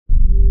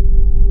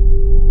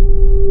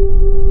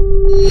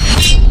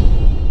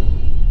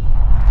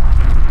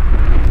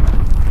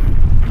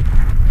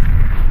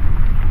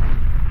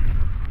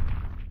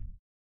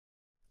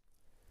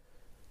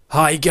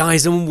Hi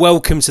guys and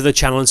welcome to the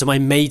channel and to my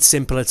Made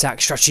Simple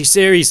Attack Strategy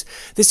series.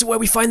 This is where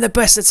we find the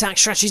best attack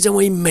strategies and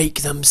we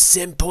make them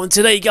simple. And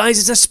today guys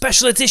is a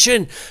special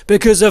edition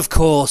because of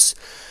course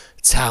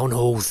Town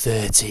Hall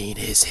 13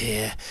 is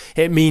here.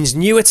 It means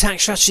new attack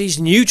strategies,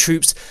 new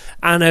troops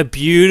and a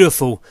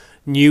beautiful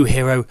new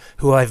hero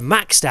who I've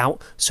maxed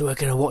out. So we're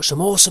going to watch some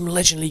awesome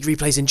Legend League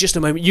replays in just a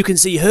moment. You can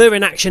see her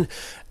in action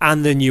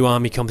and the new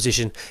army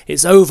composition.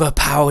 It's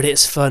overpowered,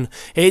 it's fun,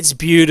 it's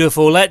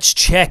beautiful. Let's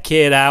check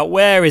it out.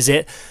 Where is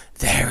it?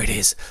 There it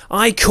is.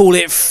 I call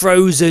it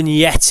Frozen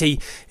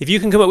Yeti. If you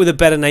can come up with a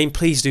better name,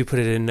 please do put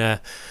it in the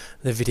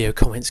video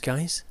comments,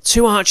 guys.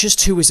 2 archers,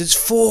 2 wizards,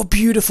 4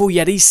 beautiful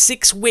Yetis,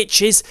 6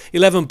 witches,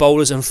 11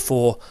 bowlers and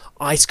 4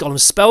 ice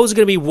golems. Spells are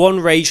going to be 1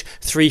 rage,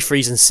 3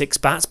 freeze and 6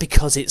 bats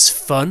because it's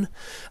fun.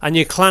 And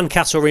your clan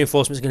castle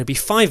reinforcements are going to be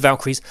 5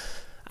 Valkyries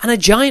and a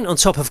giant on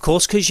top, of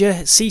course, because your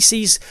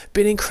CC's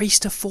been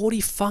increased to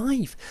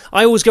 45.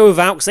 I always go with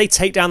Valks. They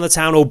take down the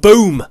town hall.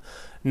 Boom!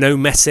 No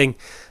messing.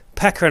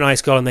 Pecker and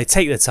ice golem, they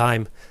take the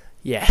time.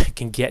 Yeah,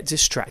 can get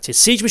distracted.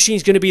 Siege Machine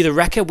is going to be the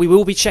wrecker. We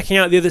will be checking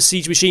out the other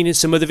Siege Machine in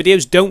some other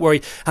videos, don't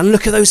worry. And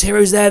look at those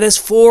heroes there, there's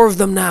 4 of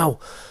them now.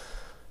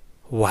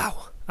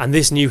 Wow. And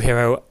this new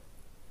hero,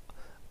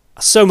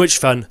 so much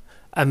fun,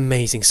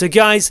 amazing. So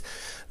guys,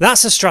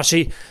 that's a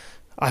strategy.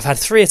 I've had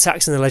 3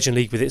 attacks in the Legend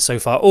League with it so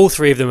far. All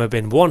 3 of them have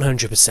been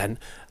 100%.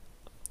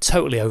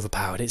 Totally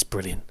overpowered, it's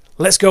brilliant.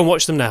 Let's go and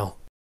watch them now.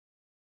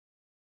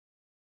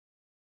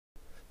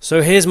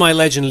 So here's my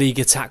Legend League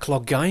attack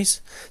log,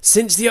 guys.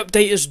 Since the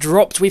update has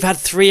dropped, we've had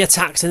 3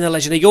 attacks in the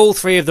Legend League. All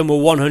 3 of them were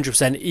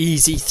 100%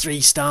 easy, 3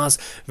 stars,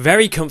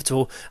 very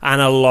comfortable and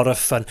a lot of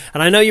fun.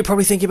 And I know you're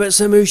probably thinking, but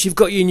Samush, you've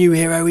got your new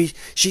hero,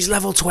 she's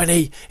level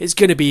 20, it's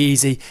going to be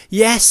easy.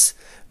 Yes,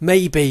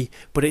 maybe,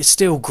 but it's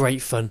still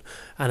great fun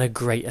and a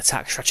great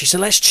attack strategy. So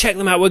let's check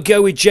them out. We'll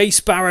go with J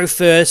Sparrow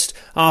first,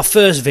 our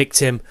first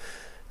victim.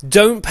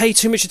 Don't pay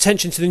too much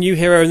attention to the new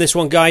hero in this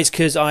one, guys,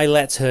 because I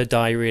let her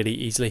die really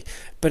easily.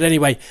 But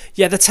anyway,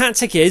 yeah, the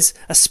tactic is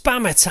a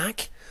spam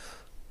attack,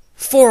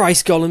 4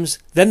 ice golems,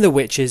 then the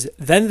witches,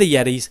 then the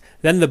yetis,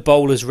 then the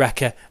bowlers,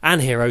 wrecker,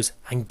 and heroes,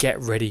 and get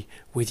ready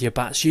with your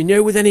bats. You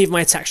know, with any of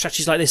my attack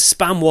strategies like this,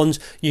 spam ones,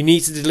 you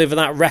need to deliver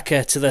that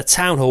wrecker to the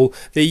town hall.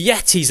 The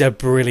yetis are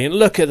brilliant.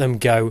 Look at them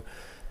go.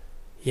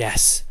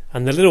 Yes,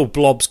 and the little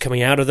blobs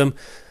coming out of them,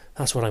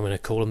 that's what I'm going to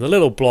call them. The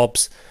little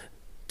blobs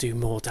do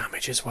more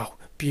damage as well.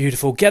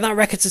 Beautiful. Get that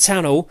wrecker to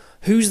town hall.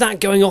 Who's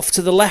that going off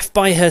to the left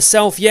by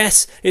herself?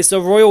 Yes, it's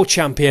the royal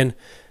champion.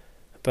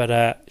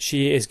 But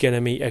she is going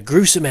to meet a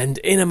gruesome end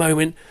in a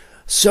moment.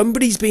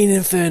 Somebody's been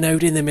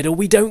infernoed in the middle.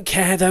 We don't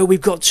care though.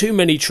 We've got too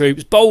many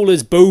troops.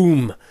 Bowlers,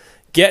 boom.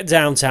 Get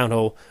down town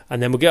hall.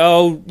 And then we'll go,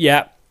 oh,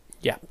 yeah,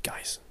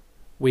 guys.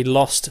 We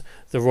lost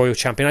the royal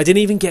champion. I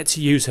didn't even get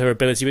to use her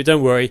ability, but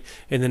don't worry.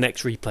 In the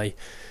next replay,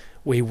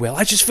 we will.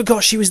 I just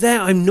forgot she was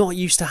there. I'm not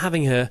used to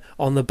having her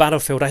on the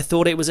battlefield. I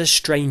thought it was a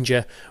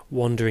stranger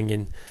wandering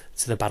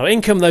into the battle.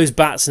 In come those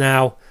bats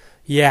now.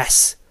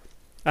 Yes.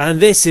 And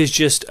this is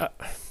just a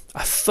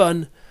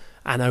fun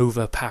and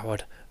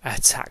overpowered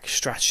attack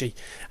strategy.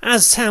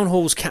 As town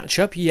halls catch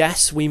up,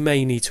 yes, we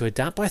may need to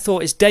adapt. I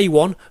thought it's day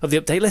 1 of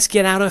the update. Let's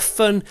get out a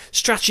fun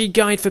strategy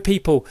guide for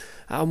people.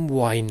 And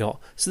why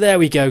not? So there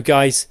we go,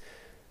 guys.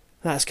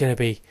 That's going to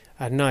be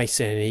a nice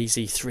and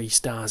easy 3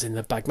 stars in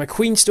the bag. My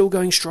queen's still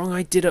going strong.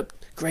 I did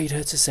upgrade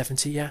her to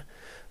 70, yeah.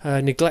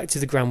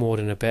 Neglected the Grand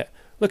Warden a bit.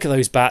 Look at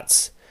those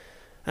bats.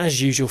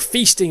 As usual,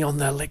 feasting on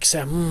the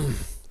elixir.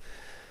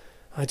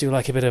 I do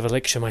like a bit of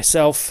elixir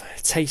myself.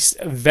 It tastes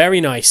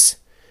very nice.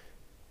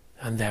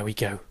 And there we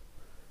go.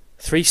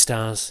 3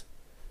 stars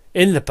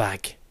in the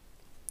bag.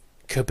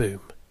 Kaboom.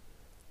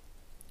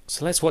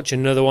 So let's watch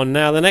another one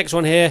now. The next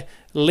one here,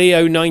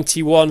 Leo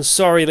 91.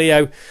 Sorry,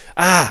 Leo.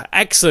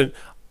 Excellent.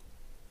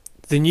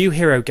 The new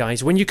hero,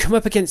 guys, when you come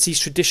up against these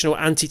traditional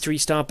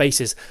anti-3-star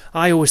bases,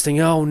 I always think,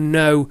 oh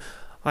no,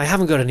 I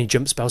haven't got any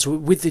jump spells.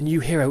 With the new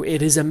hero,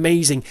 it is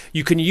amazing.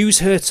 You can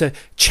use her to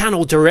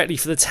channel directly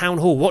for the town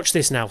hall. Watch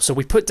this now. So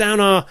we put down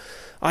our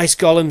ice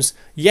golems,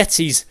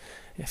 yetis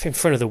in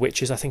front of the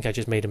witches. I think I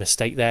just made a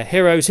mistake there.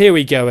 Heroes, here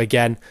we go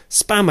again.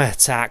 Spam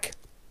attack.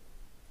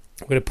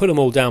 We're going to put them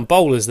all down.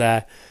 Bowlers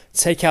there.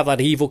 Take out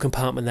that evil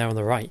compartment there on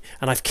the right.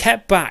 And I've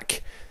kept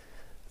back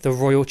the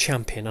royal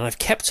champion, and I've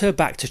kept her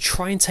back to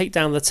try and take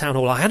down the town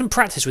hall. I hadn't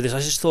practiced with this. I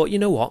just thought, you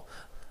know what,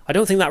 I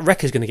don't think that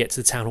wrecker's going to get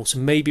to the town hall, so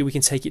maybe we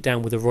can take it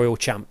down with the royal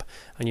champ.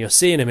 And you'll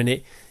see in a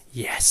minute,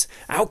 yes,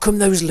 out come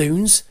those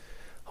loons.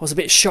 I was a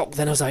bit shocked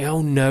then. I was like,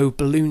 oh no,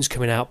 balloons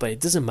coming out, but it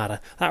doesn't matter.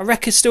 That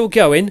wrecker's still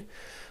going.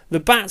 The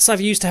bats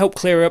I've used to help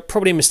clear her up,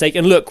 probably a mistake.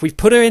 And look, we've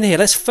put her in here.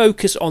 Let's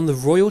focus on the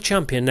royal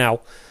champion now.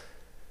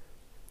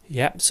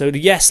 Yep, so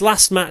yes,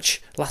 last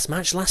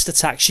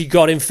attack, she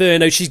got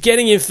Inferno. She's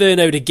getting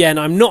Infernoed again.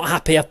 I'm not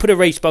happy. I've put a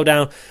rage spell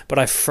down, but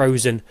I've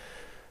frozen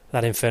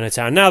that Inferno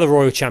Tower. Now the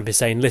Royal Champ is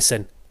saying,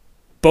 listen,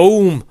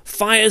 boom,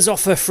 fires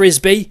off her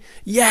Frisbee.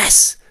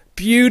 Yes,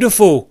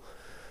 beautiful.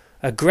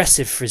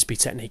 Aggressive Frisbee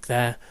technique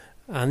there.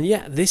 And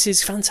yeah, this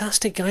is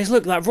fantastic, guys.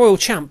 Look, that Royal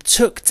Champ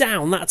took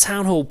down that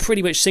Town Hall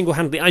pretty much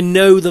single-handedly. I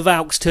know the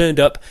Valks turned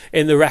up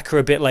in the Wrecker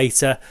a bit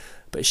later,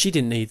 but she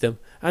didn't need them.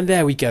 And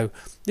there we go.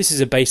 This is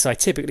a base I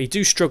typically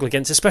do struggle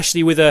against,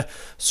 especially with a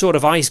sort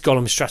of Ice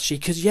Golem strategy,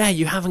 because yeah,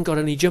 you haven't got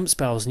any jump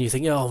spells, and you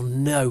think, oh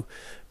no.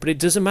 But it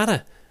doesn't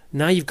matter.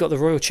 Now you've got the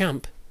Royal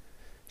Champ.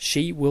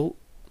 She will,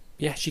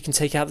 yeah, she can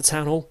take out the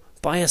Town Hall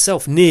by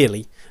herself,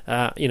 nearly.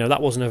 You know,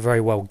 that wasn't a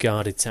very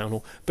well-guarded Town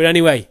Hall. But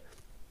anyway,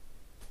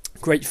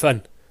 great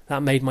fun.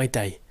 That made my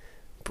day.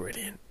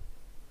 Brilliant.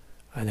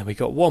 And then we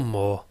got one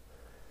more.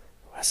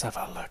 Let's have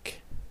a look.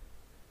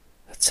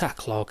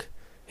 Attack log.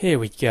 Here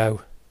we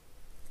go.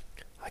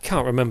 I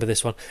can't remember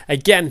this one.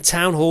 Again,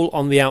 Town Hall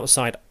on the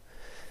outside.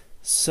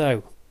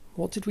 So,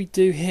 what did we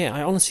do here?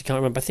 I honestly can't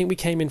remember. I think we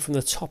came in from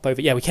the top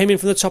over... Yeah, we came in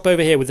from the top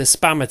over here with the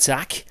spam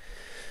attack.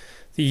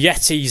 The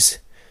Yetis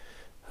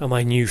are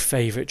my new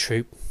favourite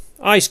troop.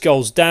 Ice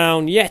Goals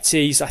down.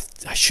 Yetis.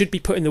 I should be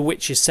putting the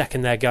Witches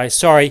second there, guys.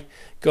 Sorry.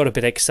 Got a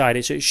bit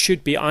excited. So it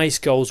should be Ice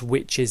Goals,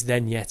 Witches,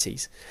 then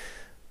Yetis.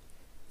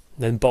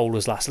 Then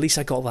Bowlers last. At least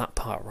I got that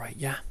part right,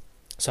 yeah.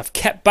 So I've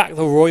kept back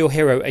the Royal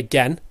Hero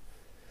again.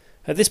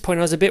 At this point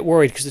I was a bit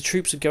worried because the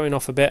troops are going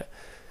off a bit.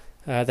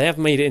 They have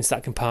made it into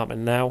that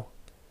compartment now.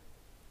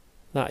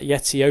 That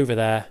Yeti over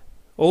there,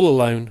 all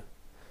alone.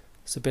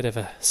 It's a bit of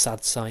a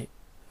sad sight.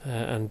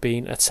 And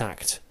being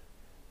attacked.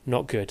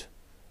 Not good.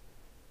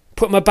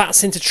 Put my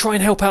bats in to try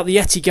and help out the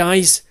Yeti,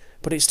 guys.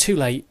 But it's too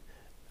late.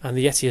 And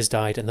the Yeti has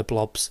died and the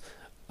blobs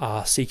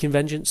are seeking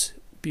vengeance.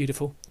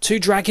 Beautiful. 2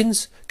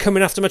 dragons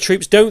coming after my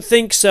troops. Don't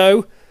think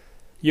so.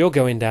 You're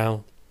going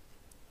down.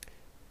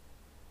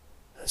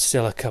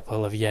 Still a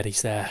couple of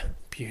Yetis there.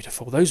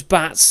 Beautiful. Those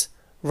bats,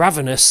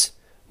 ravenous,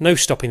 no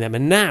stopping them.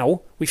 And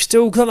now we've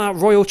still got that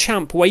Royal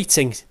Champ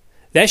waiting.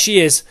 There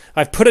she is.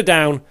 I've put her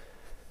down.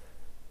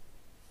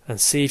 And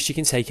see if she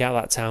can take out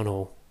that Town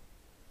Hall.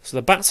 So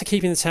the bats are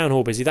keeping the Town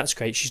Hall busy. That's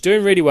great. She's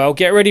doing really well.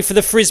 Get ready for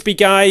the Frisbee,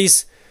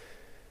 guys.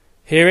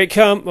 Here it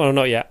comes. Well,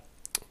 not yet.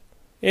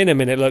 In a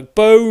minute, look.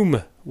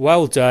 Boom.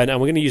 Well done. And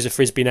we're going to use a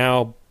Frisbee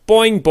now.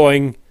 Boing,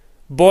 boing.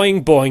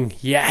 Boing, boing.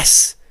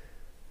 Yes.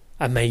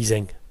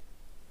 Amazing.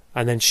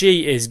 And then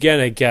she is going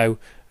to go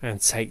and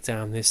take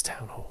down this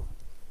Town Hall.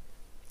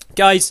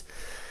 Guys,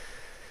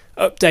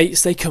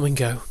 updates, they come and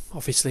go.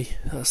 Obviously,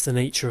 that's the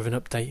nature of an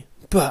update.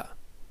 But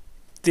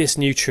this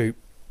new troop,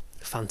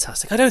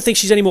 fantastic. I don't think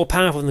she's any more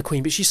powerful than the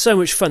Queen, but she's so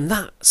much fun.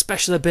 That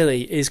special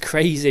ability is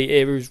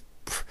crazy.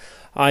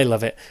 I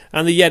love it.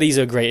 And the Yetis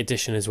are a great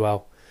addition as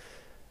well.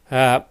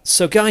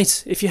 So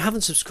guys, if you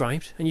haven't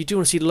subscribed and you do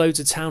want to see loads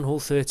of Town Hall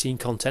 13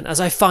 content as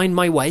I find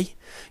my way,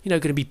 you know,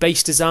 going to be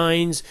base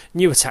designs,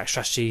 new attack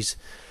strategies.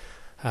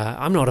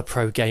 I'm not a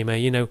pro gamer,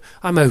 you know,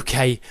 I'm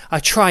okay. I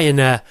try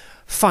and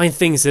find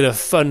things that are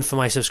fun for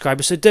my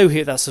subscribers, so do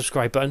hit that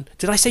subscribe button.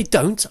 Did I say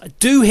don't?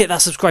 Do hit that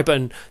subscribe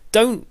button.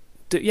 Don't,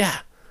 yeah,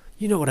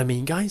 you know what I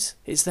mean, guys.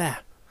 It's there.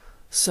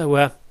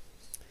 So,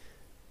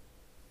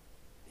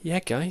 yeah,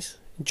 guys,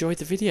 enjoyed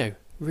the video.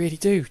 Really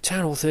do.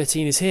 Town Hall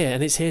 13 is here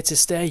and it's here to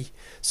stay.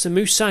 So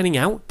Moose signing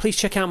out. Please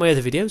check out my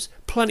other videos.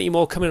 Plenty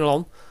more coming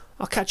along.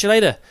 I'll catch you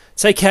later.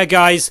 Take care,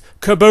 guys.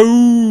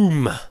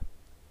 Kaboom!